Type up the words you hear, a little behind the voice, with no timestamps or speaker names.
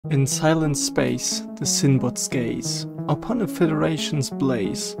In silent space, the Synbots gaze upon a Federation's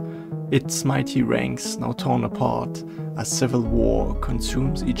blaze, its mighty ranks now torn apart, as civil war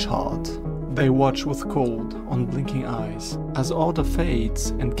consumes each heart. They watch with cold, unblinking eyes, as order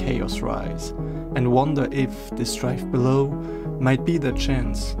fades and chaos rise, and wonder if this strife below might be their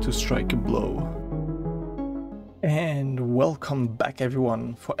chance to strike a blow. And welcome back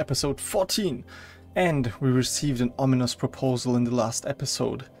everyone for episode 14. And we received an ominous proposal in the last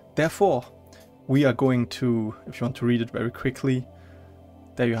episode. Therefore, we are going to, if you want to read it very quickly,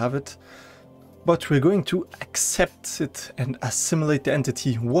 there you have it. But we're going to accept it and assimilate the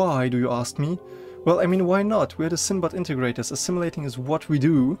entity. Why, do you ask me? Well, I mean, why not? We're the Synbot Integrators. Assimilating is what we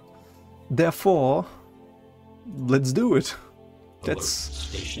do. Therefore, let's do it.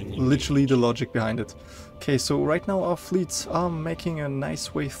 That's literally the logic behind it. Okay, so right now our fleets are making a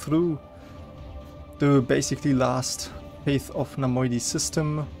nice way through the basically last faith of Namoidi's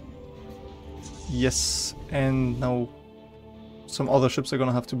system. Yes, and now some other ships are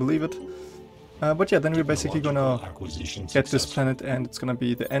gonna have to believe it. But yeah, then we're basically gonna get this planet and it's gonna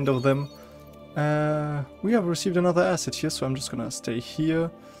be the end of them. We have received another asset here, so I'm just gonna stay here.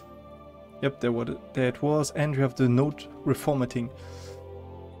 Yep, there it was, and we have the node reformatting.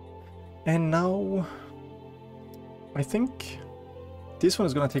 And now I think this one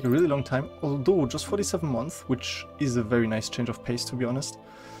is gonna take a really long time, although just 47 months, which is a very nice change of pace, to be honest.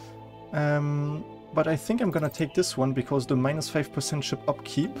 But I think I'm gonna take this one because the minus 5% ship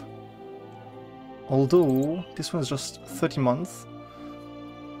upkeep. Although this one is just 30 months.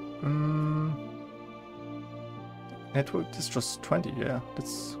 Network is just 20, yeah,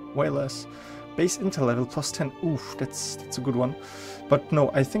 that's way less. Base intel level plus 10, oof, that's a good one. But no,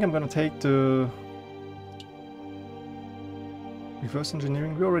 I think I'm gonna take the reverse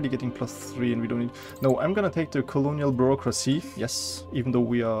engineering. We're already getting plus 3 and we don't need... No, I'm gonna take the colonial bureaucracy. Yes, even though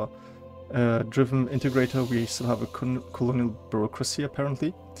we are a driven integrator, we still have a colonial bureaucracy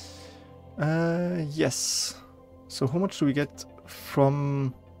apparently. Yes. So how much do we get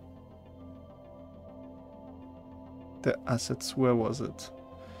from the assets? Where was it?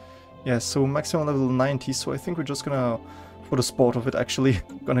 Yeah, so maximum level 90, so I think we're just gonna, for the sport of it actually,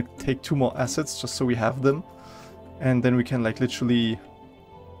 gonna take 2 more assets just so we have them. And then we can like literally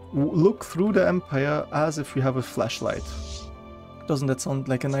look through the Empire as if we have a flashlight. Doesn't that sound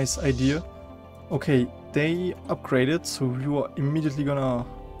like a nice idea? Okay, they upgraded, so you are immediately gonna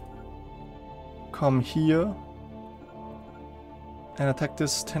come here and attack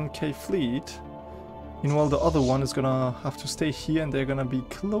this 10k fleet. Meanwhile, the other one is gonna have to stay here and they're gonna be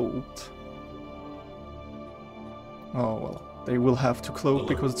cloaked. Oh well, they will have to cloak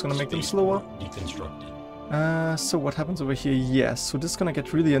because it's gonna make them slower. So what happens over here? Yes, so this is gonna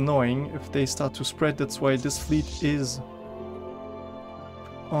get really annoying if they start to spread. That's why this fleet is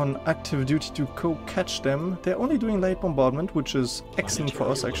on active duty to catch them. They're only doing light bombardment, which is excellent for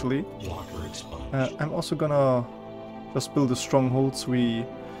us actually. I'm also gonna just build a stronghold so we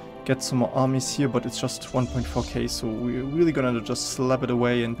get some more armies here, but it's just 1.4k, so we're really gonna just slap it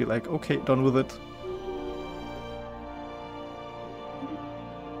away and be like, okay, done with it.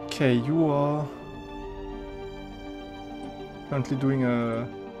 Okay, you are currently doing a...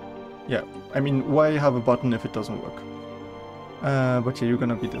 Yeah, I mean, why have a button if it doesn't work? But yeah, you're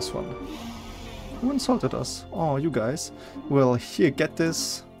gonna be this one. Who insulted us? Oh, you guys. Well, here, get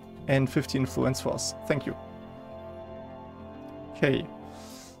this, and 50 influence for us. Thank you. Okay.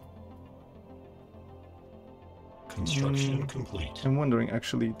 Construction complete. I'm wondering,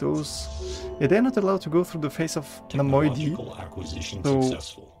 actually, those... Yeah, they're not allowed to go through the face of Namoidi. Acquisition So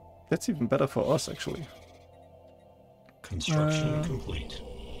successful. That's even better for us, actually. Construction complete.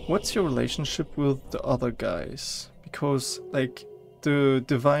 What's your relationship with the other guys? Because, like, the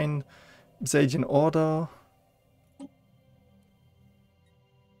Divine Zadian Order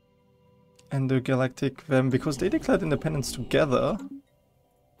and the Galactic Vem, because they declared independence together.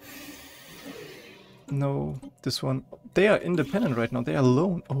 No, this one. They are independent right now. They are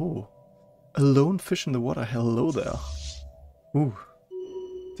alone. Oh, a lone fish in the water. Hello there. Ooh,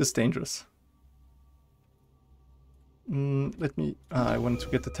 this is dangerous. Let me... I wanted to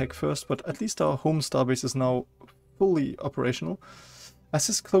get the tech first, but at least our home starbase is now fully operational.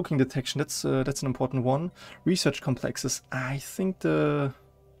 Assist cloaking detection, that's an important one. Research complexes. I think the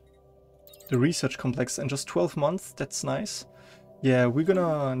research complex in just 12 months, that's nice. Yeah, we're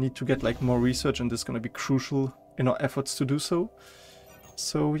gonna need to get like more research and this is gonna be crucial in our efforts to do so.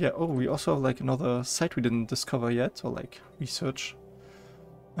 So yeah, oh, we also have like another site we didn't discover yet, or like research.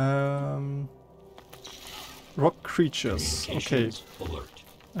 Rock creatures, okay.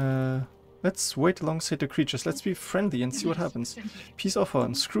 Let's wait alongside the creatures. Let's be friendly and see what happens. Peace offer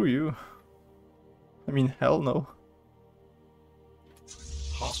and screw you. I mean, hell no.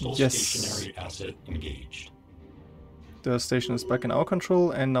 Hostile Yes. stationary asset engaged. The station is back in our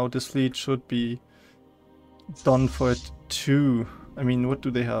control, and now this fleet should be done for it too. I mean, what do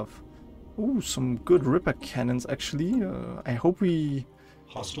they have? Ooh, some good Ripper cannons actually. I hope we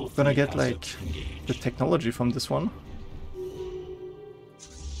gonna get like the technology from this one.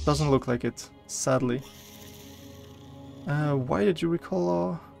 Doesn't look like it, sadly. Why did you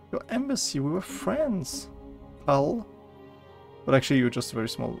recall your embassy? We were friends, pal. But actually you're just a very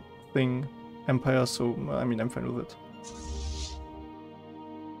small thing, empire, so I mean I'm fine with it.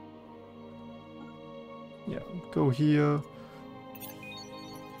 Yeah, go here.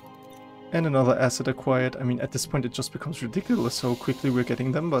 And another asset acquired. I mean at this point it just becomes ridiculous how quickly we're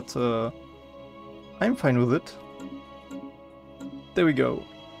getting them, but I'm fine with it. There we go.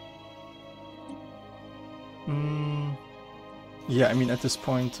 Yeah, I mean at this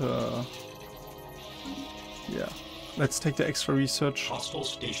point, yeah. Let's take the extra research. Hostile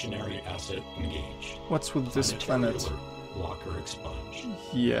stationary asset engaged. What's with this planet? Blocker expunged.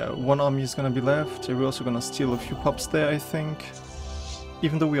 Yeah, one army is gonna be left. We're also gonna steal a few pups there, I think.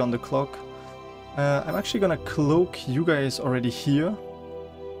 Even though we're on the clock. I'm actually gonna cloak you guys already here.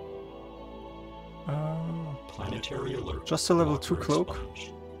 Planetary alert. Just a level 2 cloak.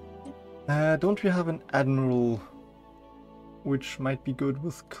 Don't we have an admiral which might be good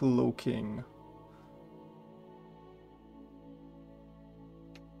with cloaking?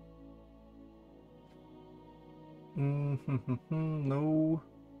 No.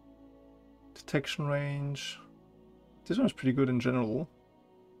 Detection range. This one's pretty good in general.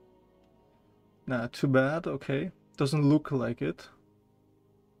 Nah, too bad, okay. Doesn't look like it.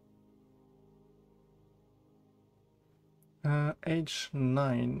 Age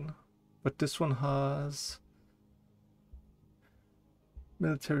 9. But this one has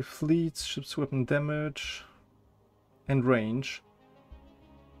military fleets, ships weapon damage, and range.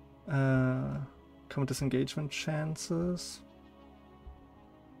 Combat disengagement chances.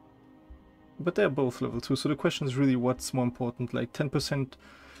 But they're both level 2, so the question is really what's more important, like 10%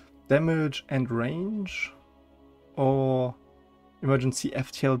 damage and range? Or emergency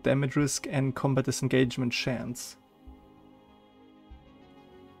FTL damage risk and combat disengagement chance?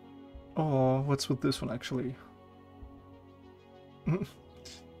 Or what's with this one actually?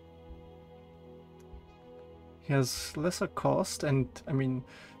 He has lesser cost and, I mean,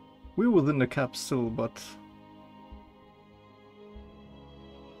 we're within the cap still, but...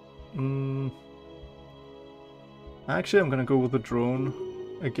 Actually, I'm gonna go with the drone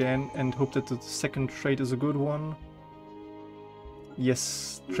again and hope that the second trait is a good one.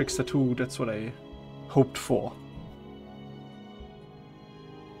 Yes, Trickster 2, that's what I hoped for.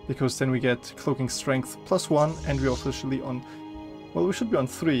 Because then we get Cloaking Strength +1 and we're officially on... Well, we should be on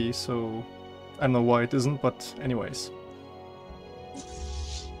 3, so... I don't know why it isn't, but anyways.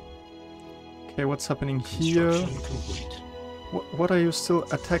 Okay, what's happening here? What are you still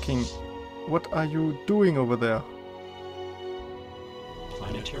attacking? What are you doing over there?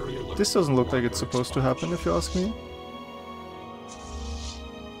 This doesn't look like it's supposed to happen, if you ask me.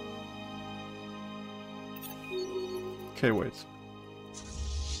 Okay, wait.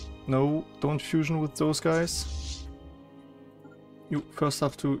 No, don't fusion with those guys. You first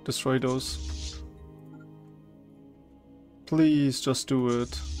have to destroy those. Please just do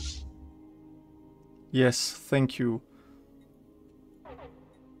it. Yes, thank you.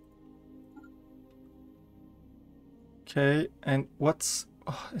 Okay, and what's...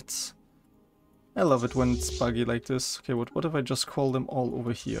 Oh, it's... I love it when it's buggy like this. Okay, what if I just call them all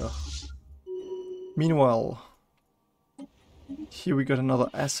over here? Meanwhile... Here we got another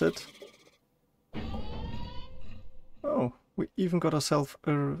asset. Oh, we even got ourselves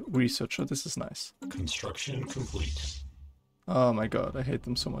a researcher. This is nice. Construction complete. Oh my god, I hate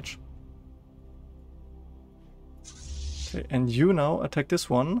them so much. Okay, and you now attack this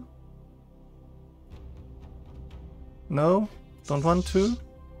one. No? Don't want to?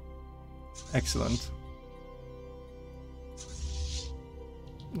 Excellent.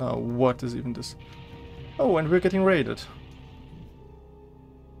 Now, what is even this? Oh, and we're getting raided.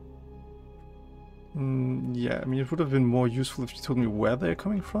 Yeah, I mean, it would have been more useful if you told me where they're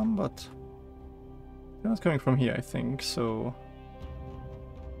coming from, but... They're not coming from here, I think, so...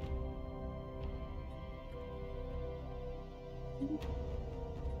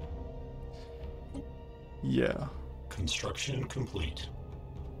 Yeah. Construction complete.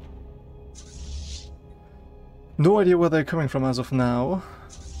 No idea where they're coming from as of now.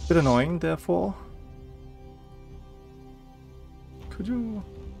 Bit annoying, therefore. Could you...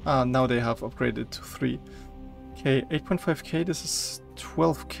 Ah, now they have upgraded to 3. Okay, 8.5k, this is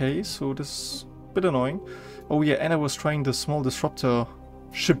 12k, so this is a bit annoying. Oh yeah, and I was trying the small disruptor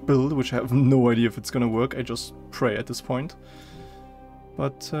ship build, which I have no idea if it's gonna work. I just pray at this point.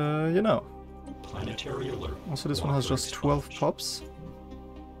 But, you know. Planetary alert. Also, this one has just 12 pops.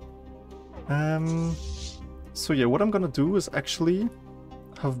 So yeah, what I'm gonna do is actually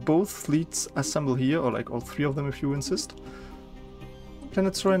have both fleets assemble here, or like all 3 of them if you insist.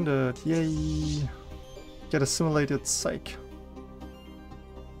 Planet surrendered, yay! Get a simulated psych.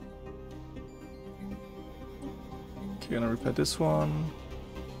 Okay, gonna repair this one.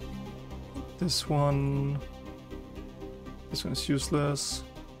 This one. This one is useless.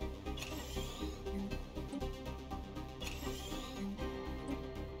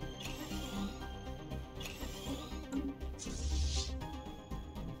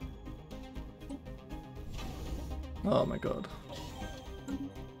 Oh my god.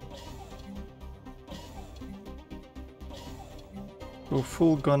 Go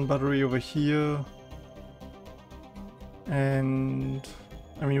full gun battery over here. And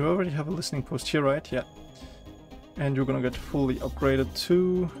I mean, we already have a listening post here, right? Yeah. And you're gonna get fully upgraded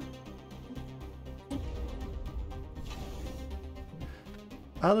too.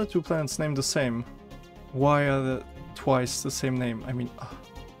 Are the 2 planets named the same? Why are they twice the same name? I mean,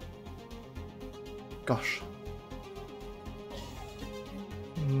 gosh.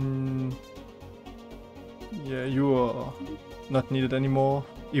 Yeah, you are not needed anymore,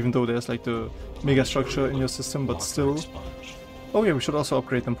 even though there's like the mega structure in your system, but still. Oh yeah, we should also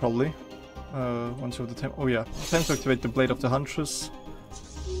upgrade them probably. Once you have the time. Oh yeah, time to activate the Blade of the Huntress.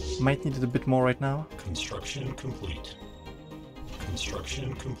 Might need it a bit more right now. Construction complete.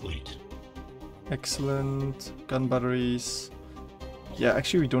 Construction complete. Excellent. Gun batteries. Yeah,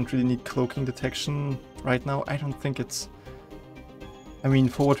 actually we don't really need cloaking detection right now. I don't think it's... I mean,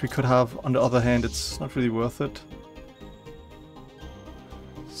 for what we could have, on the other hand, it's not really worth it.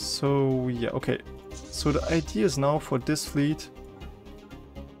 So yeah, okay. So the idea is now for this fleet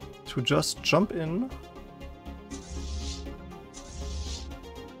to just jump in,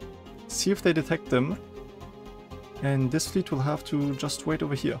 see if they detect them, and this fleet will have to just wait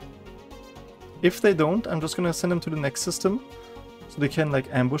over here. If they don't, I'm just gonna send them to the next system, so they can like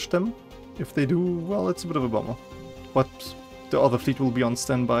ambush them. If they do, well, it's a bit of a bummer. But the other fleet will be on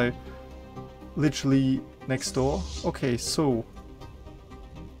standby, literally next door. Okay, so...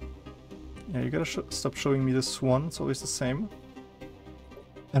 yeah, you gotta stop showing me this one, it's always the same.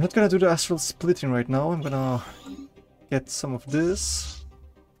 I'm not gonna do the astral splitting right now, I'm gonna get some of this.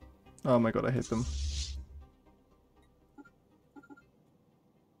 Oh my god, I hate them.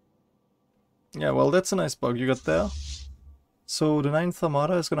 Yeah, well, that's a nice bug you got there. So the 9th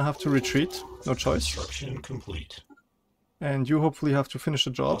Armada is gonna have to retreat, no choice. Construction complete. And you hopefully have to finish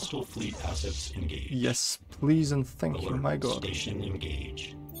the job. Hostile fleet assets engaged. Yes, please and thank you, my god. Station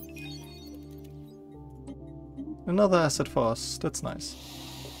engaged. Another asset for us, that's nice.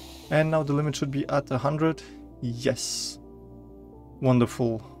 And now the limit should be at 100. Yes.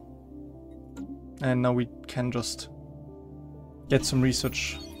 Wonderful. And now we can just get some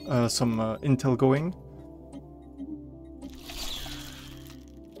research, some intel going.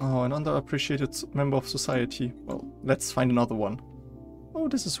 Oh, an underappreciated member of society. Well, let's find another one. Oh,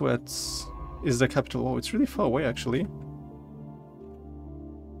 this is where is the capital. Oh, it's really far away actually.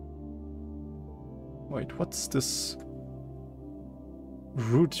 Wait, what's this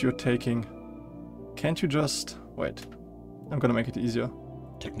route you're taking? Can't you just... wait, I'm gonna make it easier.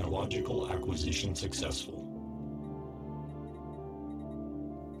 Technological acquisition successful.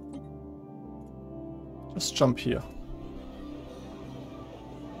 Just jump here.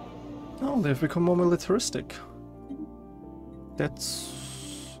 Oh, they've become more militaristic. That's...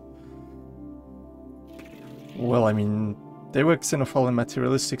 well, I mean, they were xenophile and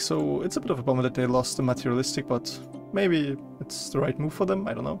materialistic, so it's a bit of a bummer that they lost the materialistic, but maybe it's the right move for them,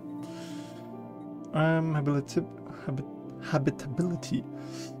 I don't know. Habitability.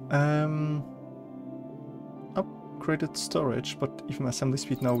 Upgraded storage, but even assembly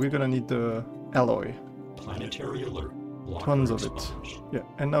speed now, we're gonna need the alloy. Planetary alert. Tons of it. Yeah,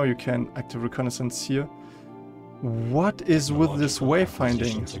 and now you can active reconnaissance here. What is with this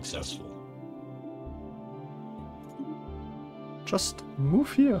wayfinding? Successful. Just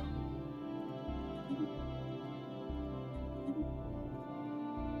move here.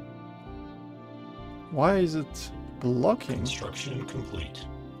 Why is it blocking? Construction complete.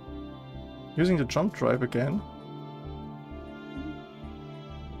 Using the jump drive again.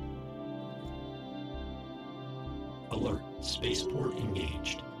 Alert. Spaceport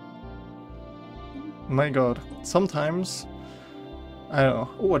engaged. My god. Sometimes I don't know.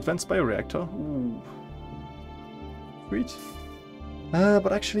 Oh, advanced bioreactor. Ooh. Sweet.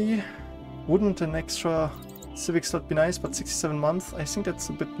 But actually, wouldn't an extra civic slot be nice? But 67 months, I think that's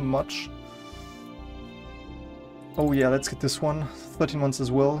a bit much. Oh yeah, let's get this one. 13 months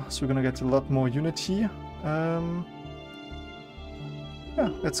as well, so we're gonna get a lot more unity. Yeah,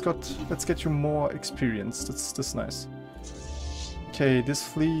 let's get you more experience. That's nice. Okay, this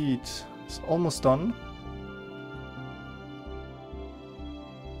fleet is almost done.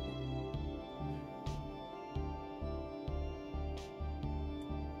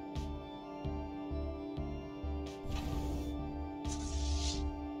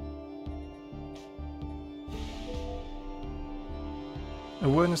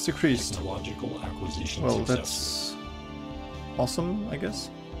 Awareness decreased. Technological acquisition Well, successful. that's awesome, I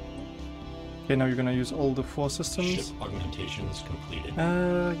guess. Okay, now you're gonna use all the 4 systems. Ship augmentations completed.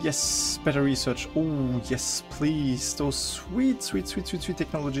 Yes, better research. Oh, yes, please. Those sweet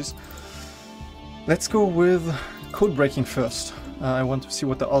technologies. Let's go with code breaking first. I want to see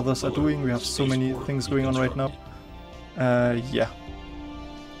what the others are doing. We have so many things going on right now. Yeah.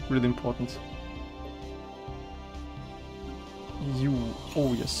 Really important.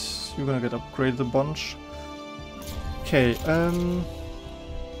 Oh yes, you're gonna get upgraded a bunch. Okay,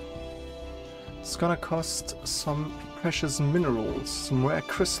 it's gonna cost some precious minerals, some rare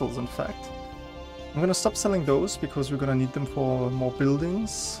crystals in fact. I'm gonna stop selling those because we're gonna need them for more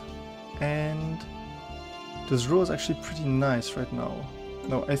buildings. And this row is actually pretty nice right now.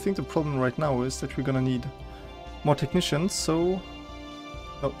 No, I think the problem right now is that we're gonna need more technicians, so...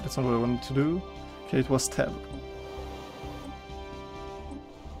 No, that's not what I wanted to do. Okay, it was tab.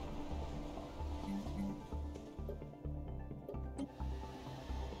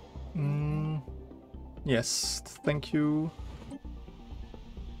 Yes, thank you.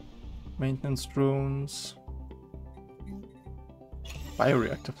 Maintenance drones.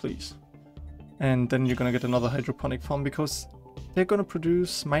 Bioreactor, please. And then you're gonna get another hydroponic farm because they're gonna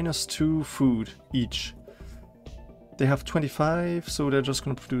produce -2 food each. They have 25, so they're just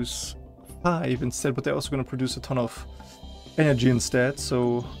gonna produce 5 instead, but they're also gonna produce a ton of energy instead,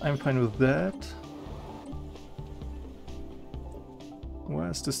 so I'm fine with that.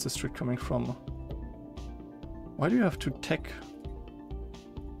 Where's this district coming from? Why do you have to tech?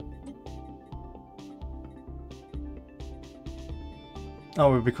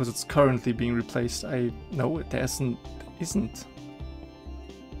 Oh, because it's currently being replaced. No, it isn't.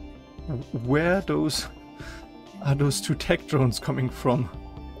 Where are those 2 tech drones coming from?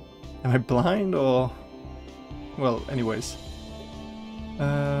 Am I blind or? Well, anyways.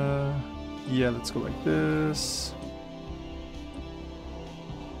 Yeah, let's go like this.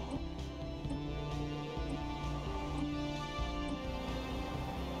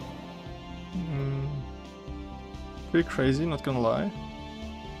 Pretty crazy, not gonna lie.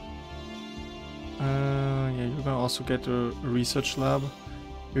 Yeah, you're gonna also get a research lab.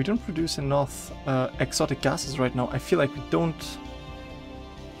 We don't produce enough exotic gases right now. I feel like we don't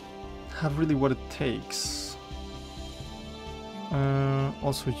have really what it takes.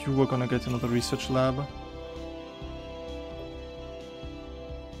 Also, you are gonna get another research lab.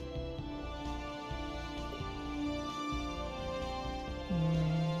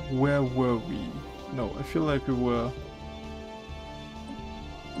 Where were we? No, I feel like we were...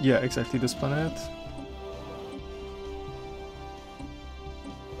 Yeah, exactly, this planet.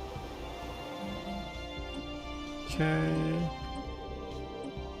 Okay.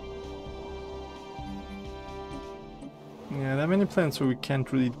 Yeah, there are many planets where we can't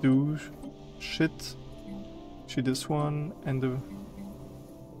really do shit. Actually, this one and the...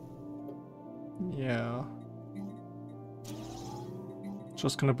 Yeah.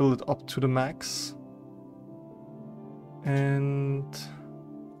 Just gonna build it up to the max. And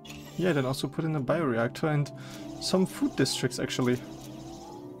yeah, then also put in a bioreactor and some food districts actually.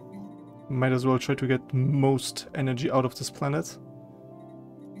 Might as well try to get most energy out of this planet.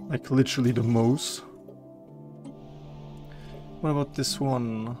 Like literally the most. What about this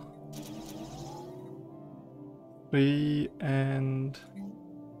one? 3 and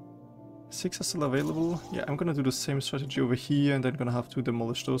 6 are still available. Yeah, I'm gonna do the same strategy over here and then gonna have to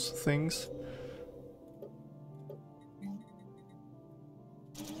demolish those things.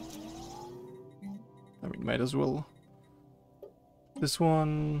 I mean, might as well. This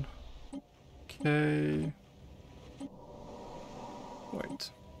one... Okay...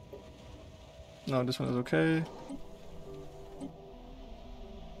 Wait. No, this one is okay.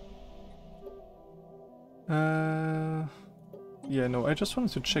 Yeah, no, I just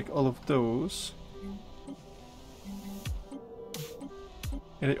wanted to check all of those.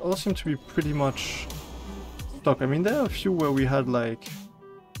 Yeah, they all seem to be pretty much stock. I mean, there are a few where we had like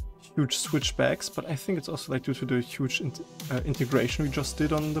huge switchbacks, but I think it's also like due to the huge integration we just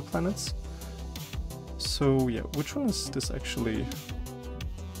did on the planets. So yeah, which one is this actually?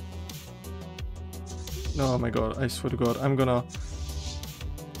 Oh my god, I swear to god,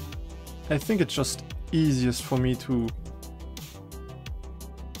 I think it's just easiest for me to...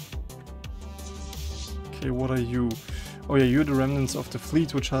 Okay, what are you? Oh yeah, you're the remnants of the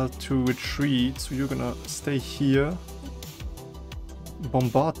fleet which had to retreat, so you're gonna stay here,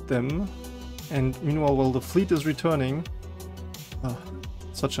 bombard them, and meanwhile while the fleet is returning...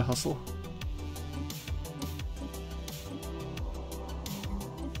 such a hustle.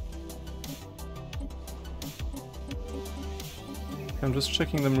 I'm just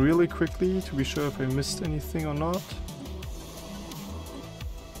checking them really quickly to be sure if I missed anything or not.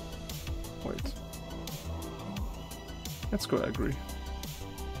 Wait. Let's go agree.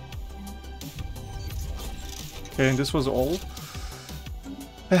 Okay, and this was all.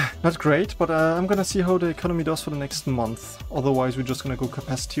 Not great, but I'm gonna see how the economy does for the next month. Otherwise we're just gonna go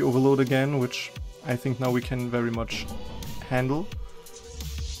capacity overload again, which I think now we can very much handle.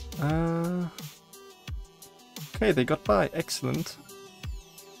 Okay, they got by. Excellent.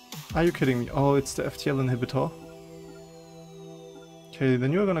 Are you kidding me? Oh, it's the FTL inhibitor. Okay,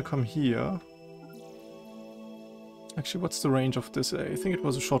 then you're gonna come here. Actually, what's the range of this? I think it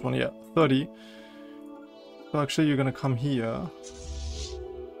was a short one, yeah, 30. So actually you're gonna come here.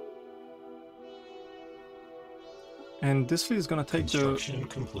 And this fleet is gonna take the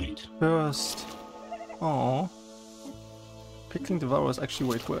first... Oh. Pickling Devourers. Actually,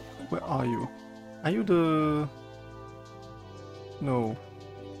 wait, where are you? Are you the... No.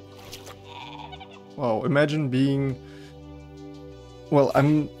 Wow, imagine being... Well,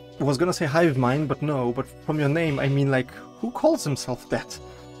 I was gonna say hive mind, but no, but from your name, I mean, like, who calls himself that?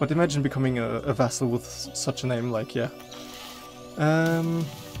 But imagine becoming a vassal with such a name, like, yeah.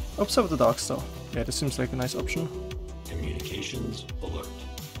 Observe the Dark Star. Yeah, this seems like a nice option. Communications alert.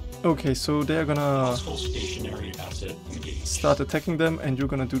 Okay, so they're gonna Hostile stationary asset engaged. start attacking them, and you're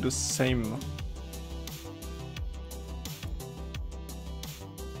gonna do the same.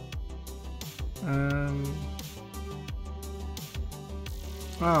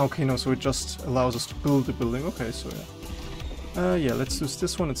 Okay, no, so it just allows us to build the building. Okay, so yeah. Yeah, let's use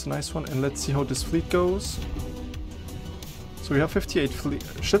this one, it's a nice one, and let's see how this fleet goes. So we have 58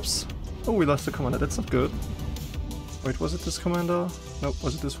 ships. Oh, we lost the commander, that's not good. Wait, was it this commander? No,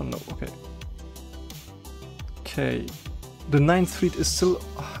 was it this one? No, okay. Okay. The 9th fleet is still...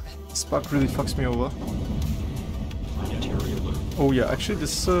 this bug really fucks me over. Oh yeah, actually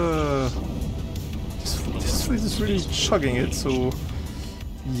this fleet is really chugging it, so...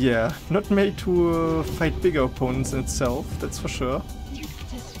 Yeah, not made to fight bigger opponents in itself, that's for sure.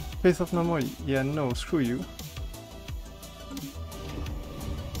 Faith of Namoi, yeah, no, screw you.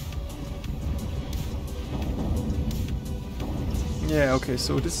 Yeah, okay,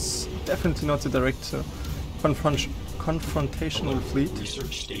 so this is definitely not the direct confrontational fleet.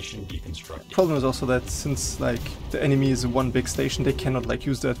 Research station deconstructed. Problem is also that since like the enemy is one big station, they cannot like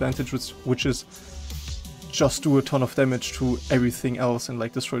use the advantage, which is just do a ton of damage to everything else and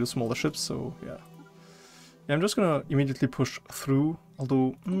like destroy the smaller ships. So yeah, I'm just gonna immediately push through.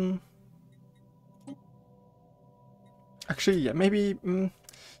 Although, actually, yeah, maybe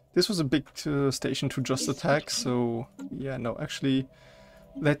this was a big station to just attack. So yeah, no, actually,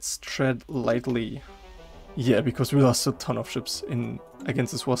 let's tread lightly. Yeah, because we lost a ton of ships in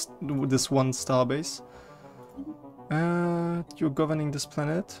against this one starbase. You're governing this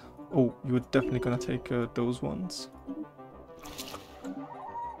planet. Oh, you're definitely gonna take those ones.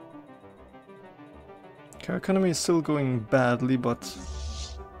 Okay, our economy is still going badly, but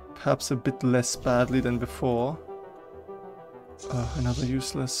perhaps a bit less badly than before. Another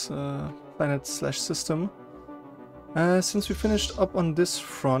useless planet/system. Since we finished up on this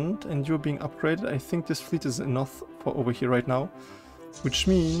front and you're being upgraded, I think this fleet is enough for over here right now. Which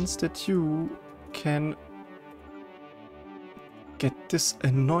means that you can get this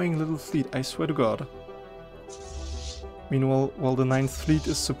annoying little fleet, I swear to god. Meanwhile, while the 9th fleet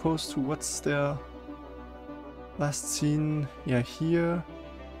is supposed to... What's their last scene? Yeah, here.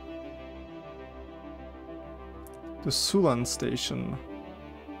 The Sulan station.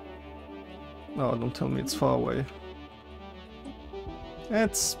 No, don't tell me it's far away.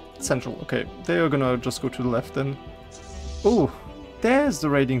 It's central, okay. They are gonna just go to the left then. Oh, there's the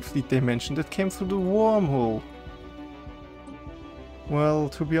raiding fleet they mentioned. It came through the wormhole. Well,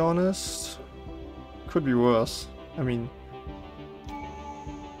 to be honest, could be worse. I mean,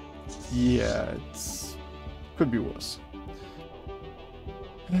 yeah, could be worse.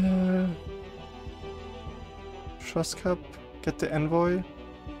 Trust Cap, get the Envoy.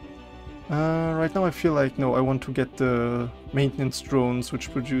 Right now I feel like, no, I want to get the maintenance drones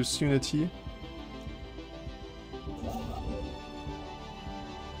which produce Unity.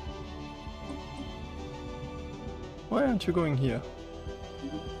 Why aren't you going here?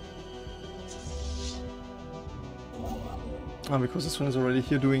 Ah, because this one is already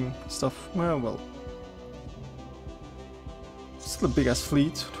here doing stuff. Well. Still a big ass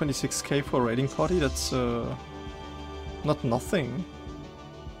fleet, 26k for a raiding party, that's not nothing.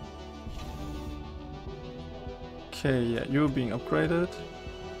 Okay, yeah, you're being upgraded.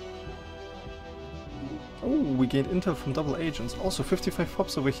 Oh, we gained intel from double agents. Also 55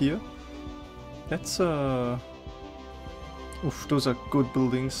 pops over here. That's oof, those are good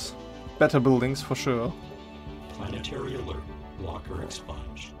buildings. Better buildings for sure. Planetary alert. Locker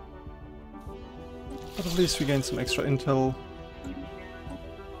expunged. But at least we gained some extra intel.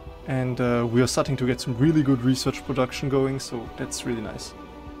 And we are starting to get some really good research production going, so that's really nice.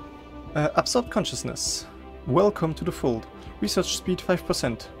 Absorbed consciousness. Welcome to the fold. Research speed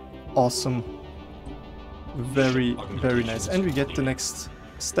 5%. Awesome. Very, very nice. And we get the next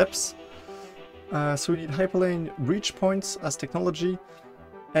steps. So we need hyperlane breach points as technology.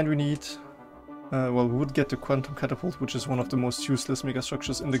 And we need... well, we would get the quantum catapult, which is one of the most useless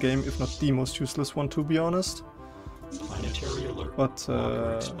megastructures in the game, if not the most useless one, to be honest. Planetary alert. But,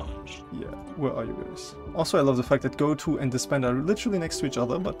 yeah, where are you guys? Also, I love the fact that Go-To and Disband are literally next to each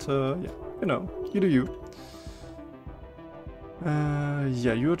other, but, yeah, you know, you do you.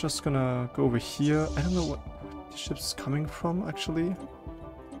 Yeah, you're just gonna go over here. I don't know what the ship's coming from, actually.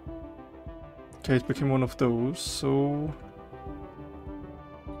 Okay, it became one of those, so...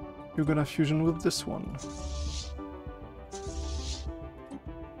 You're gonna fusion with this one.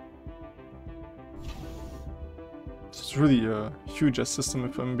 It's really a huge-ass system,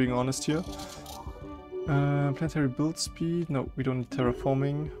 if I'm being honest here. Planetary build speed. No, we don't need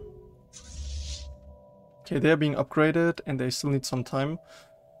terraforming. Okay, they're being upgraded and they still need some time,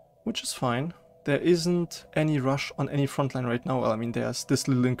 which is fine. There isn't any rush on any frontline right now. Well, I mean, there's this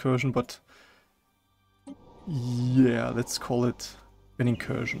little incursion, but yeah, let's call it an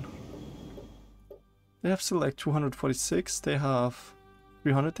incursion. They have still like 246, they have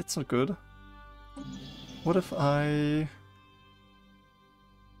 300, that's not good. What if I...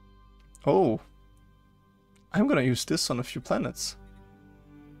 Oh, I'm gonna use this on a few planets.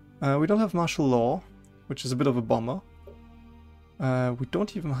 We don't have martial law, which is a bit of a bummer. We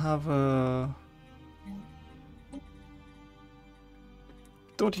don't even have a...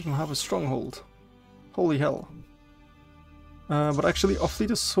 stronghold. Holy hell. But actually our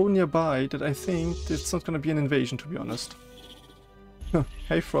fleet is so nearby that I think it's not gonna be an invasion, to be honest.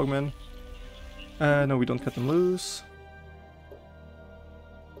 Hey Frogman. No, we don't cut them loose.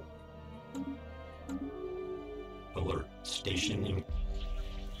 Alert. Stationing.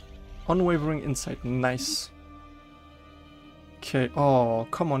 Unwavering insight, nice. Okay, oh,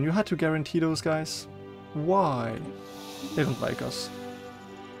 come on, you had to guarantee those guys. Why? They don't like us.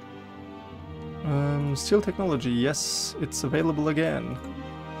 Steel technology, yes, it's available again.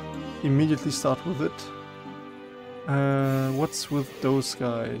 Immediately start with it. What's with those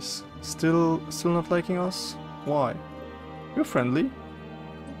guys? Still not liking us? Why? You're friendly.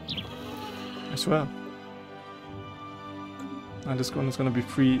 I swear. And this one is gonna be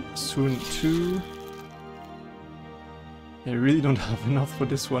free soon too. Yeah, I really don't have enough for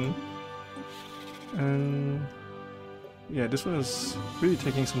this one. And yeah, this one is really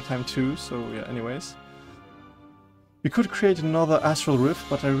taking some time too, so yeah, anyways. We could create another Astral Rift,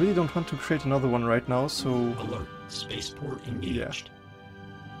 but I really don't want to create another one right now, so... Alert. Spaceport engaged.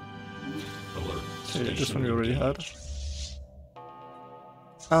 Yeah. Alert. Okay, this one we already had.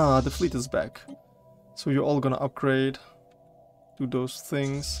 Ah, the fleet is back. So you're all gonna upgrade. Do those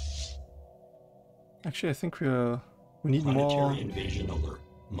things. Actually, I think we need more... Planetary invasion alert.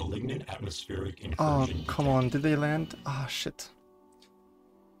 Malignant atmospheric incursion. Oh, come on, did they land? Ah, shit.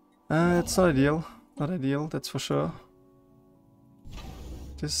 It's not ideal. Not ideal, that's for sure.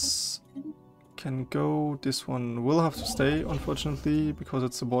 This can go. This one will have to stay, unfortunately, because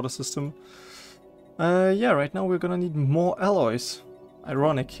it's a border system. Yeah, right now we're gonna need more alloys.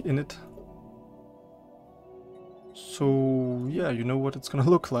 Ironic, in it. So, yeah, you know what it's gonna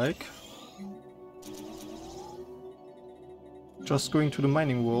look like. Just going to the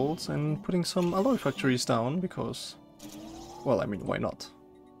mining worlds and putting some alloy factories down, because... Well, I mean, why not?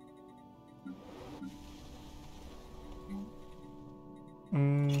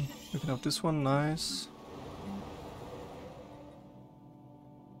 We can have this one, nice.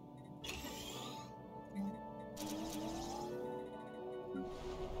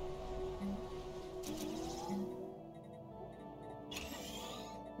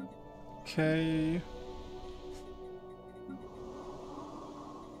 Okay.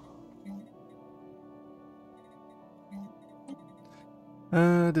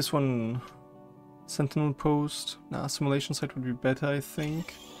 This one, Sentinel Post. Nah, simulation site would be better, I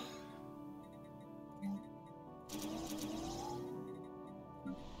think.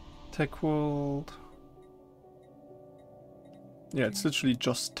 Tech World. Yeah, it's literally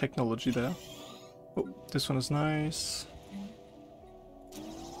just technology there. Oh, this one is nice.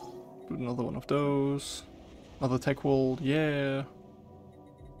 Do another one of those. Another Tech World, yeah.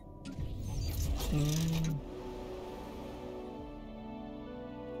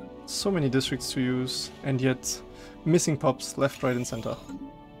 So many districts to use, and yet missing pops left, right, and center.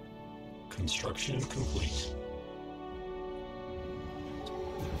 Construction complete.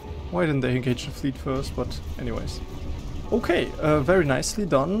 Why didn't they engage the fleet first? But anyways. Okay, very nicely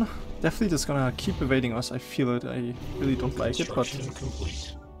done. Their fleet is gonna keep evading us. I feel it. I really don't like it, but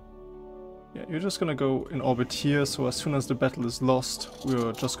Complete. yeah, you're just gonna go in orbit here. So as soon as the battle is lost,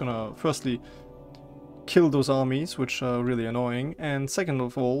 we're just gonna firstly kill those armies, which are really annoying, and second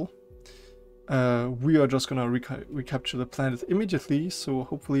of all, we are just gonna recapture the planet immediately. So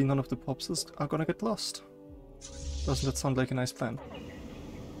hopefully none of the pops are gonna get lost. Doesn't that sound like a nice plan?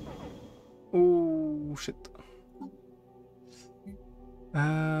 Oh shit.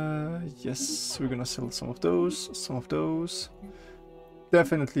 Yes, we're gonna sell some of those,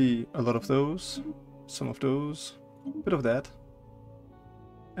 definitely a lot of those, some of those, bit of that,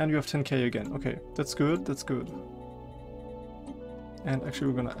 and we have 10k again. Okay, that's good, that's good. And actually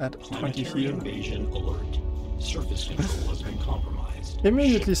we're gonna add 20 Planetary here. invasion alert. Surface control has been compromised.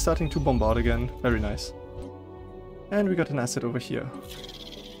 Immediately starting to bombard again, very nice. And we got an asset over here.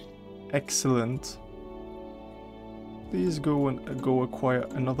 Excellent. Please go and go acquire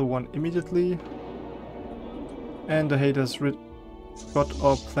another one immediately. And the haters got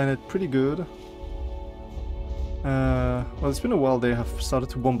our planet pretty good. Well, it's been a while they have started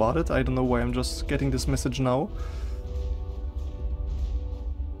to bombard it. I don't know why I'm just getting this message now.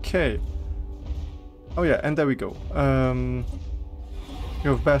 Okay. Oh yeah, and there we go. You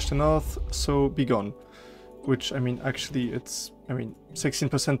have bashed the north, so be gone. Which, I mean, actually, it's, I mean,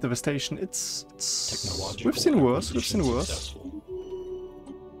 16% devastation. It's we've seen worse. We've seen worse. Successful.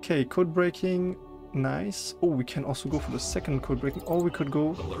 Okay, code breaking, nice. Oh, we can also go for the second code breaking. Or we could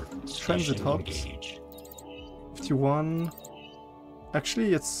go Alert. transit Station hubs. engaged. 51.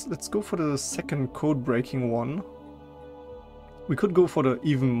 Actually, let's go for the second code breaking one. We could go for the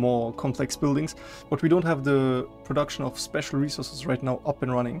even more complex buildings, but we don't have the production of special resources right now up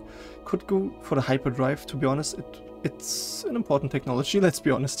and running. Could go for the hyperdrive, to be honest. It's an important technology, let's be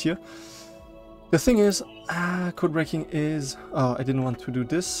honest here. The thing is, code breaking is... Oh, I didn't want to do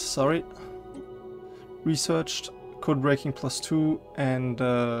this, sorry. Researched, code breaking +2, and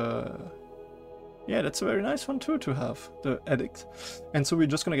yeah, that's a very nice one too to have, the edict. And so we're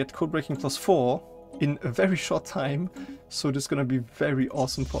just gonna get code breaking +4 in a very short time, so this is gonna be very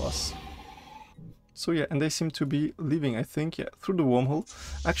awesome for us. So yeah, and they seem to be leaving, I think, yeah, through the wormhole.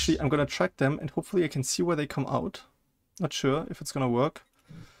 Actually, I'm gonna track them and hopefully I can see where they come out. Not sure if it's gonna work.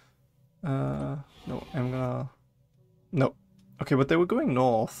 No, I'm gonna... No. Okay, but they were going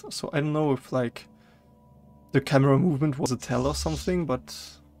north, so I don't know if, like, the camera movement was a tell or something, but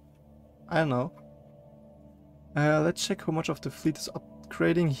I don't know. Let's check how much of the fleet is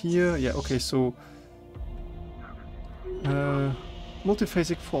upgrading here. Yeah, okay, so...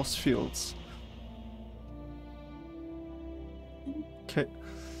 multiphasic force fields. Okay.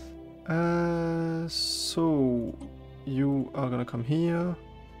 So you are gonna come here,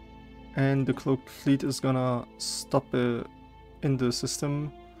 and the cloaked fleet is gonna stop in the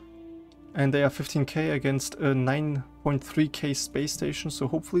system, and they are 15k against a 9.3k space station, so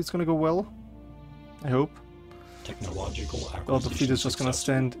hopefully it's gonna go well. I hope. Technological Well, the fleet is just gonna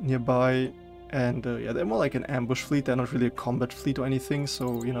stand nearby, and yeah, they're more like an ambush fleet. They're not really a combat fleet or anything,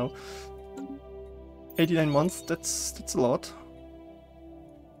 so you know, 89 months. That's a lot.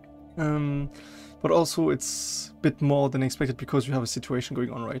 But also it's a bit more than expected because we have a situation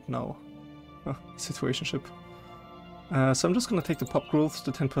going on right now. Situationship. So I'm just gonna take the pop growth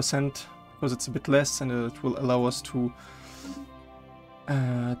to 10% because it's a bit less, and it will allow us to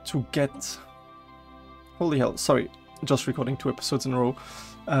get... Holy hell, sorry, just recording 2 episodes in a row.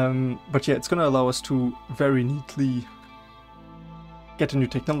 But yeah, it's gonna allow us to very neatly get a new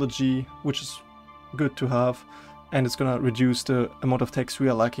technology, which is good to have. And it's gonna reduce the amount of text we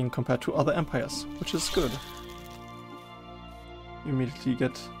are lacking compared to other empires, which is good. Immediately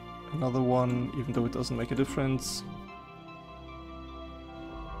get another one, even though it doesn't make a difference.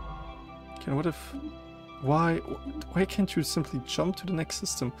 Okay, what if... Why can't you simply jump to the next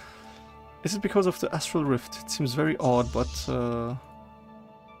system? Is it because of the astral rift? It seems very odd, but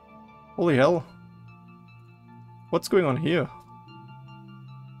holy hell. What's going on here?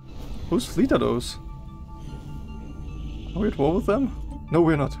 Whose fleet are those? Are we at war with them? No,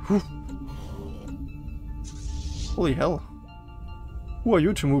 we're not. Whew. Holy hell. Who are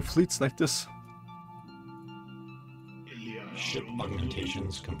you to move fleets like this? Ship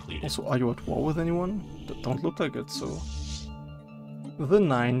augmentations completed. Also, are you at war with anyone? That don't look like it, so... The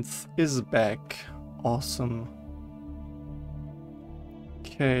 9th is back. Awesome.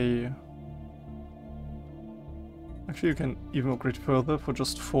 Okay. Actually, you can even upgrade further for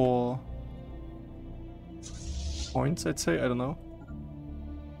just 4 points, I'd say. I don't know.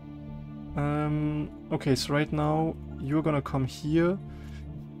 Okay, so right now you're gonna come here.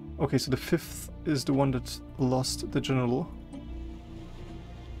 Okay, so the 5th is the one that lost the general.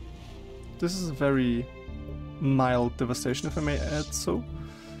 This is a very mild devastation, if I may add so.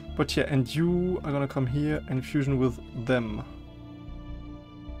 But yeah, and you are gonna come here and fusion with them.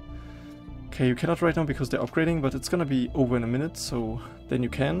 Okay, you cannot right now because they're upgrading, but it's gonna be over in a minute, so then you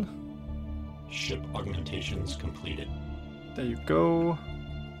can. Ship augmentations completed. There you go.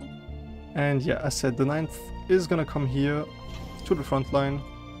 And yeah, as said, the 9th is gonna come here to the front line.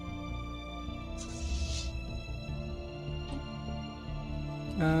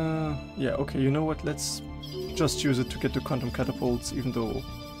 Yeah, okay, you know what, let's just use it to get the quantum catapults, even though...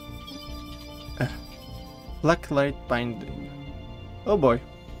 Black light binding. Oh boy.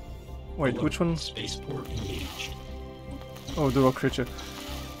 Wait, Alert. which one? Spaceport engaged. Oh, the rock creature.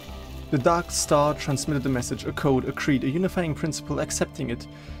 The Dark Star transmitted a message, a code, a creed, a unifying principle. Accepting it,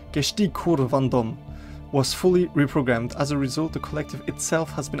 Gestieg van Dom, was fully reprogrammed. As a result, the collective itself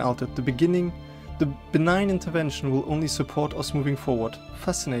has been altered. The benign intervention will only support us moving forward.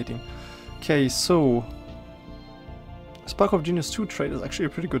 Fascinating. Okay, so... Spark of Genius 2 trade is actually a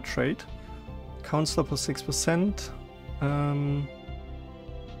pretty good trade. Counselor plus 6%.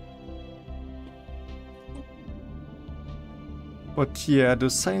 But yeah, the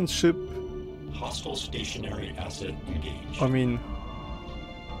science ship... Hostile stationary asset engaged. I mean...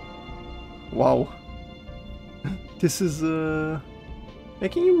 Wow. This is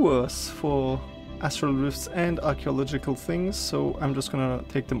making it worse for astral rifts and archaeological things, so I'm just gonna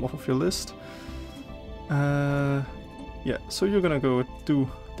take them off of your list. Yeah, so you're gonna go do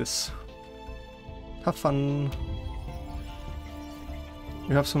this. Have fun.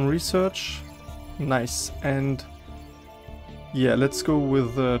 You have some research. Nice. And yeah, let's go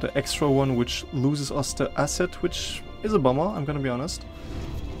with the extra one, which loses us the asset, which is a bummer, I'm gonna be honest.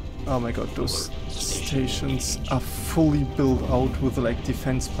 Oh my god, those stations are fully built out with like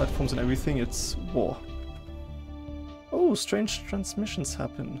defense platforms and everything. It's war. Oh, strange transmissions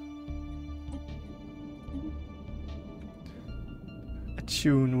happen.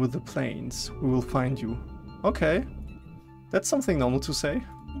 Attune with the planes. We will find you. Okay. That's something normal to say.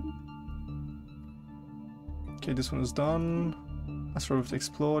 Okay, this one is done. Astral Rift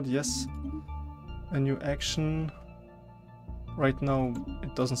explored, yes. A new action. Right now,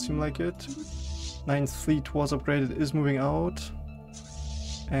 it doesn't seem like it. 9th fleet was upgraded, is moving out.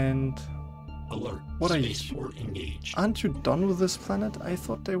 And... Alert. What are you? Spaceport engaged. Aren't you done with this planet? I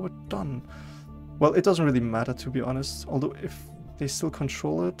thought they were done. Well, it doesn't really matter, to be honest. Although, if they still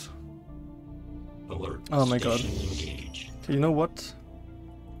control it... Alert. Oh my god. Engaged. Okay, you know what?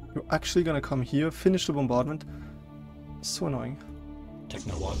 You're actually gonna come here, finish the bombardment. So annoying.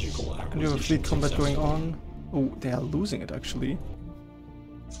 Technological acquisition. And you have a fleet combat going successful. on. Oh, they are losing it actually.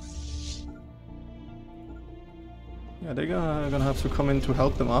 Yeah, they're gonna have to come in to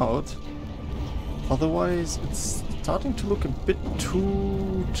help them out. Otherwise, it's starting to look a bit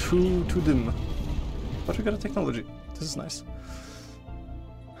too dim. But we got a technology. This is nice.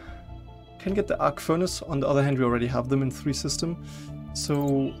 Can get the arc furnace. On the other hand, we already have them in 3 system.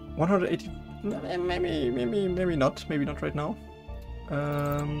 So 180. Maybe not. Maybe not right now.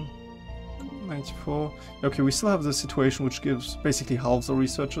 94. Okay, we still have the situation which gives basically halves a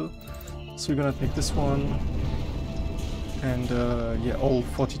researcher. So we're gonna take this one. And yeah, all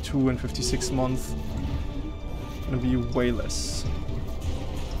 42 and 56 months. Gonna be way less.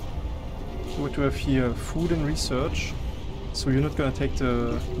 So what do we have here? Food and research. So you're not gonna take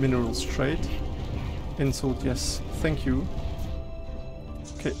the minerals trade. Insult, yes. Thank you.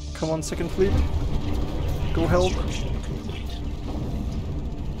 Okay, come on, second fleet. Go help. Construction complete.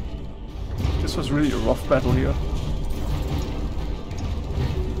 This was really a rough battle here.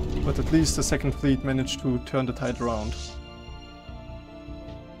 But at least the second fleet managed to turn the tide around.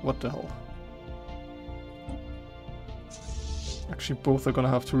 What the hell? Actually, both are gonna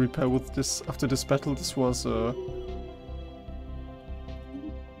have to repair with this after this battle. This was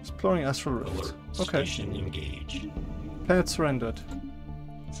Exploring astral rift. Alert. Okay. Station engaged. Planet surrendered.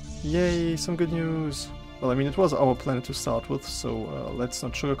 Yay, some good news. Well, I mean, it was our planet to start with, so let's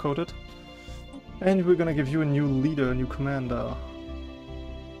not sugarcoat it. And we're gonna give you a new leader, a new commander.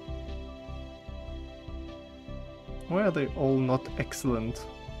 Why are they all not excellent?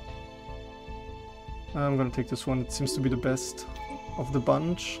 I'm gonna take this one, it seems to be the best of the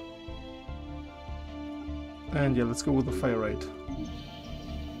bunch. And yeah, let's go with the fire rate.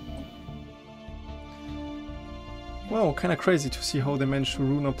 Well, kinda crazy to see how they managed to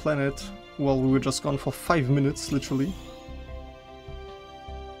ruin our planet while we were just gone for 5 minutes, literally.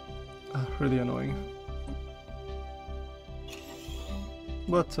 Really annoying.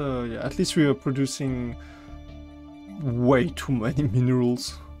 But yeah, at least we are producing way too many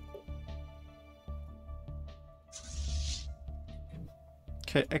minerals.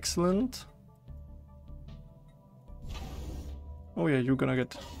 Okay, excellent. Oh yeah, you're gonna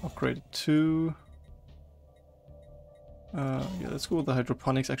get upgraded too. Yeah, let's go with the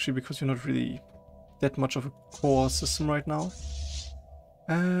hydroponics actually, because you're not really that much of a core system right now.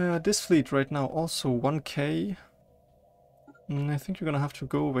 This fleet right now also 1k. I think you're gonna have to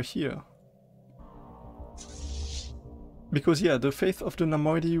go over here. Because yeah, the faith of the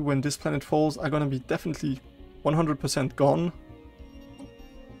Namoidi when this planet falls are gonna be definitely 100% gone.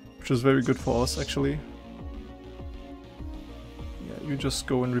 Which is very good for us actually. Yeah, you just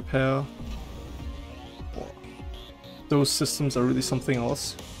go and repair. Those systems are really something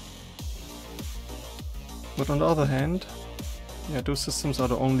else. But on the other hand, yeah, those systems are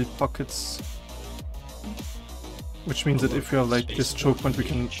the only pockets. Which means that if we have like this choke point, we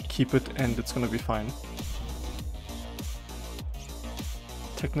can keep it and it's gonna be fine.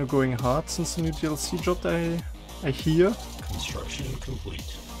 Techno going hard since the new DLC dropped, I hear. Construction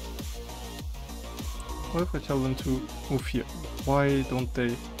complete. What if I tell them to move here? Why don't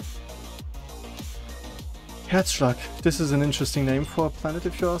they? Herzschlag. This is an interesting name for a planet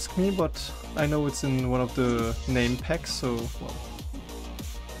if you ask me, but I know it's in one of the name packs, so well.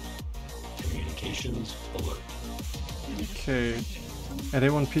 Communications alert. Okay. And they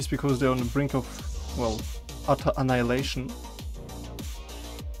want peace because they're on the brink of, well, utter annihilation.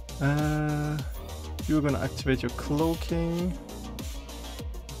 You're gonna activate your cloaking.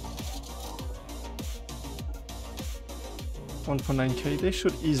 $1.9k. They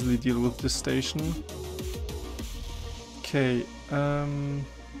should easily deal with this station. Okay, damn,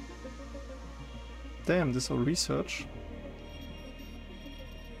 this is all research.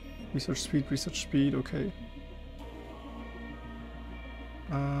 Research speed, okay.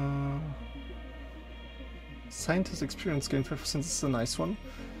 Scientist experience gain 5%, this is a nice one.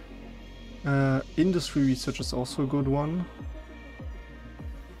 Industry research is also a good one.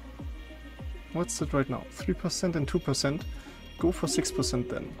 What's it right now? 3% and 2%. Go for 6%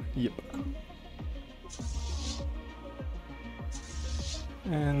 then. Yep.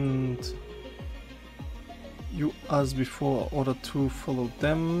 And you, as before, order to follow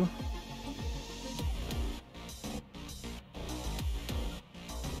them.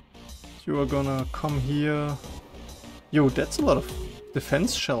 You are gonna come here. Yo, that's a lot of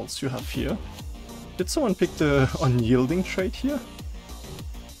defense shells you have here. Did someone pick the unyielding trait here?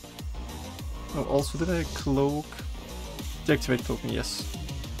 Oh, also did I cloak? Deactivate cloaking, yes.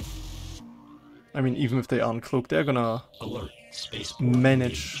 I mean, even if they aren't cloaked, they're gonna Alert.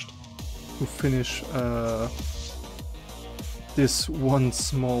 manage to finish this one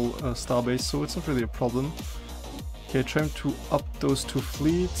small starbase, so it's not really a problem. Okay, trying to up those two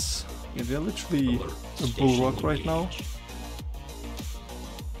fleets. Yeah, they're literally a bulwark right now.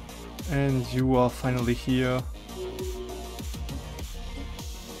 And you are finally here.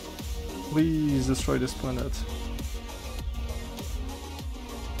 Please destroy this planet.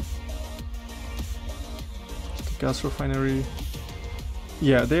 The gas refinery.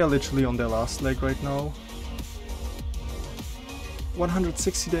 Yeah, they are literally on their last leg right now.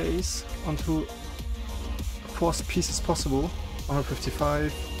 160 days until forced peace is possible.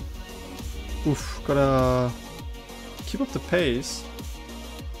 155. Oof, gotta keep up the pace.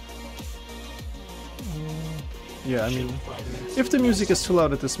 Yeah, I mean, if the music is too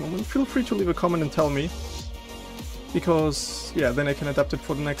loud at this moment, feel free to leave a comment and tell me. Because, yeah, then I can adapt it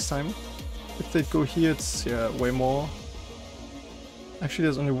for the next time. If they go here, it's, yeah, way more. Actually,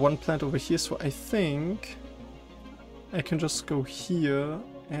 there's only one plant over here, so I think I can just go here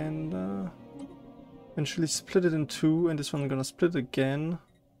and eventually split it in two, and this one I'm gonna split again.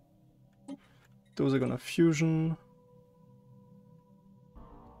 Those are gonna fusion.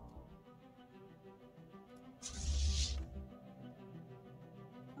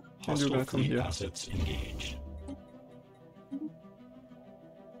 And you're gonna come here. Assets engaged.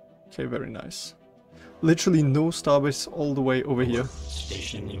 Okay, very nice. Literally no starbase all the way over here.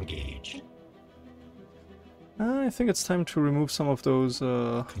 Station engaged. I think it's time to remove some of those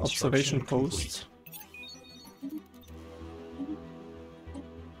observation Construction posts.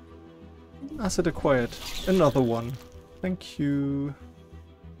 Asset acquired. Another one. Thank you.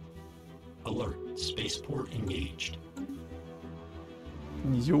 Alert. Spaceport engaged.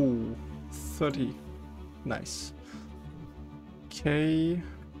 Yo. 30. Nice. Okay.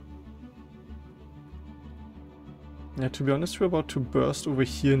 Yeah, to be honest, we're about to burst over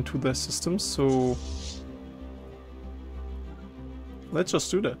here into their systems, so let's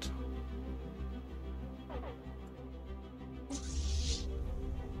just do that.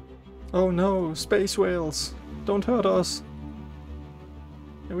 Oh no, space whales! Don't hurt us!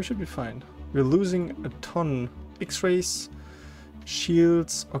 Yeah, we should be fine. We're losing a ton. X-rays,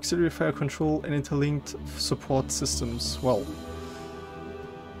 shields, auxiliary fire control, and interlinked support systems. Well,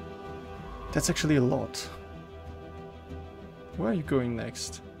 that's actually a lot. Where are you going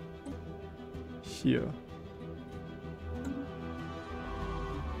next? Here.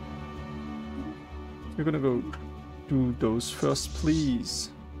 You're gonna go do those first, please.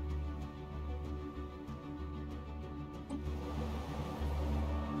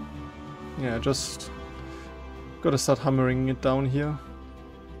 Yeah, just gotta start hammering it down here.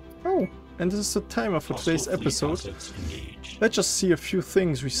 Oh, and this is the timer for today's episode. Let's just see a few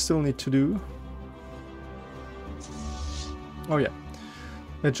things we still need to do. Oh yeah,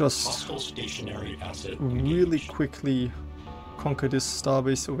 let's just really quickly conquer this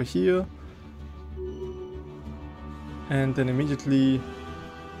starbase over here. And then immediately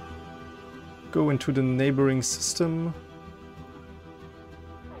go into the neighboring system.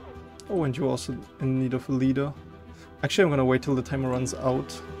 Oh, and you're also in need of a leader. Actually, I'm gonna wait till the timer runs out.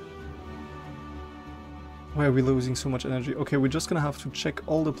 Why are we losing so much energy? Okay, we're just gonna have to check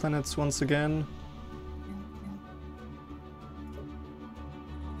all the planets once again.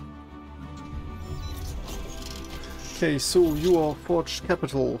 Okay, so you are Forged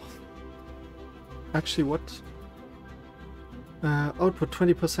Capital. Actually, what? Output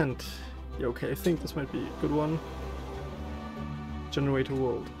 20%. Yeah, okay, I think this might be a good one. Generator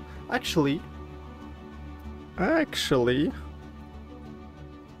world. Actually,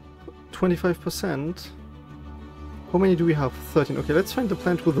 25%. How many do we have? 13. Okay, let's find the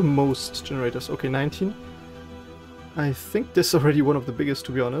planet with the most generators. Okay, 19. I think this is already one of the biggest,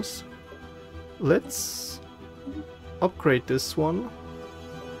 to be honest. Let's upgrade this one.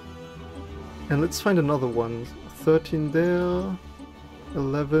 And let's find another one. 13 there.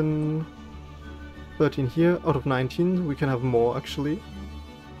 11. 13 here. Out of 19. We can have more, actually.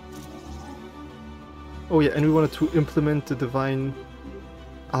 Oh yeah, and we wanted to implement the divine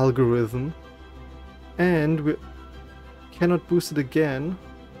algorithm. And we cannot boost it again.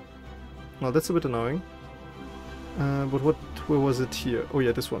 Well, that's a bit annoying. But where was it here? Oh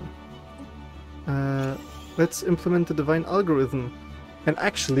yeah, this one. Let's implement the divine algorithm. And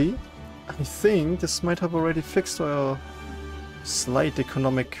actually, I think this might have already fixed our slight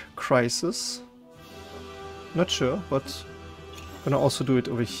economic crisis. Not sure, but I'm gonna also do it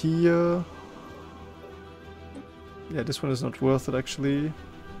over here. Yeah, this one is not worth it actually.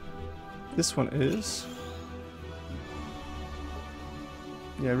 This one is.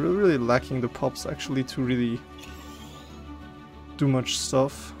 Yeah, we're really lacking the pops actually to really do much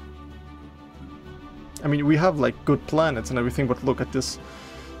stuff. I mean, we have like good planets and everything, but look at this.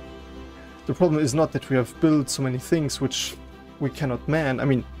 The problem is not that we have built so many things which we cannot man. I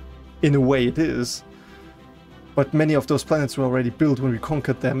mean, in a way it is. But many of those planets were already built when we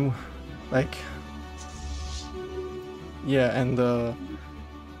conquered them. Like... yeah, and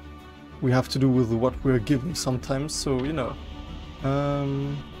we have to do with what we're given sometimes, so, you know.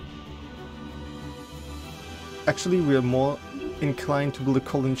 Actually, we are more inclined to build a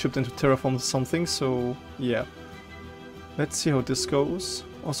colony ship than to terraform something, so yeah. Let's see how this goes.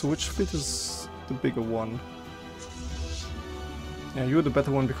 Also, which fleet is the bigger one? Yeah, you're the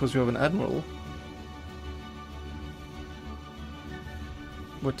better one because you have an admiral.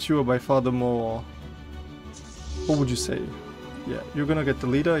 But you are by far the more... what would you say? Yeah, you're gonna get the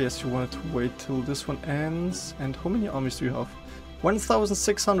leader. Yes, you wanted to wait till this one ends. And how many armies do you have?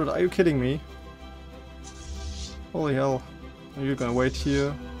 1,600, are you kidding me? Holy hell. You're gonna wait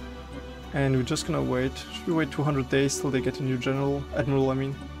here. And we're just gonna wait. Should we wait 200 days till they get a new admiral, I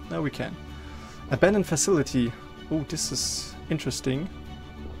mean? No, we can. Abandoned facility. Oh, this is interesting.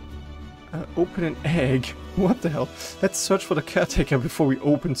 Open an egg. What the hell? Let's search for the caretaker before we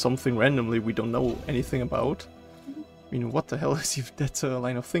open something randomly we don't know anything about. I mean, what the hell is even that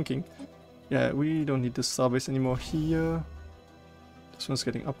line of thinking? Yeah, we don't need this starbase anymore here. This one's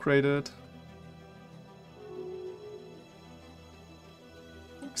getting upgraded.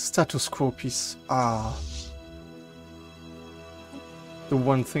 Status quo piece. Ah. The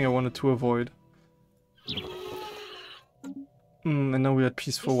one thing I wanted to avoid. And now we're at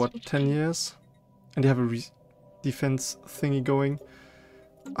peace for what, 10 years? And they have a defense thingy going.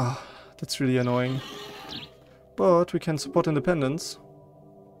 Ah, that's really annoying. But we can support independence.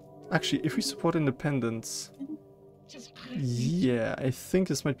 Actually, if we support independence... Yeah, I think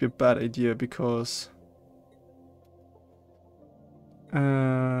this might be a bad idea because...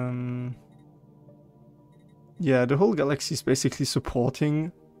 yeah, the whole galaxy is basically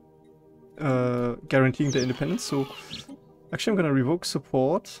supporting... guaranteeing the independence, so... Actually, I'm gonna revoke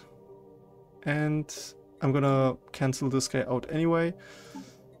support. And I'm gonna cancel this guy out anyway.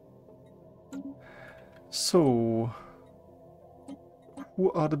 So...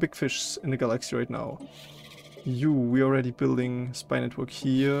 Who are the big fish in the galaxy right now? We're already building spy network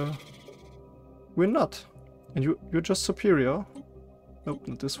here. We're not. And you're just superior. Nope,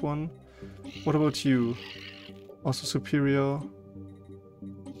 not this one. What about you? Also superior.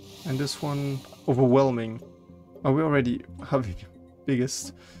 And this one, overwhelming. Oh, we already have the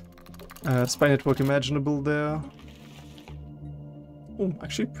biggest spy network imaginable there. Oh,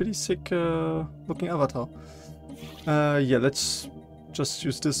 actually pretty sick looking avatar. Yeah, let's just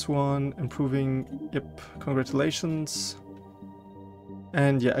use this one, improving, yep, congratulations.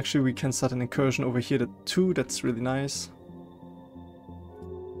 And yeah, actually we can start an incursion over here too, that's really nice.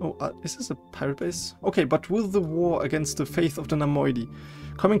 Oh, is this a pirate base? Okay, but with the war against the faith of the Namoidi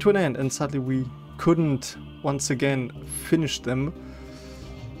coming to an end, and sadly we couldn't once again finish them,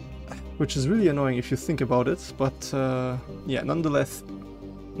 which is really annoying if you think about it, but yeah, nonetheless,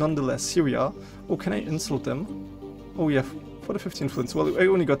 here we are. Oh, can I insult them? Oh yeah, for the 15 flints. Well, I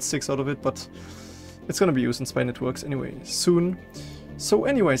only got 6 out of it, but it's gonna be used in spy networks anyway, soon. So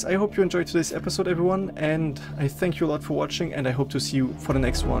anyways, I hope you enjoyed today's episode, everyone, and I thank you a lot for watching, and I hope to see you for the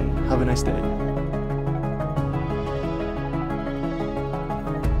next one. Have a nice day.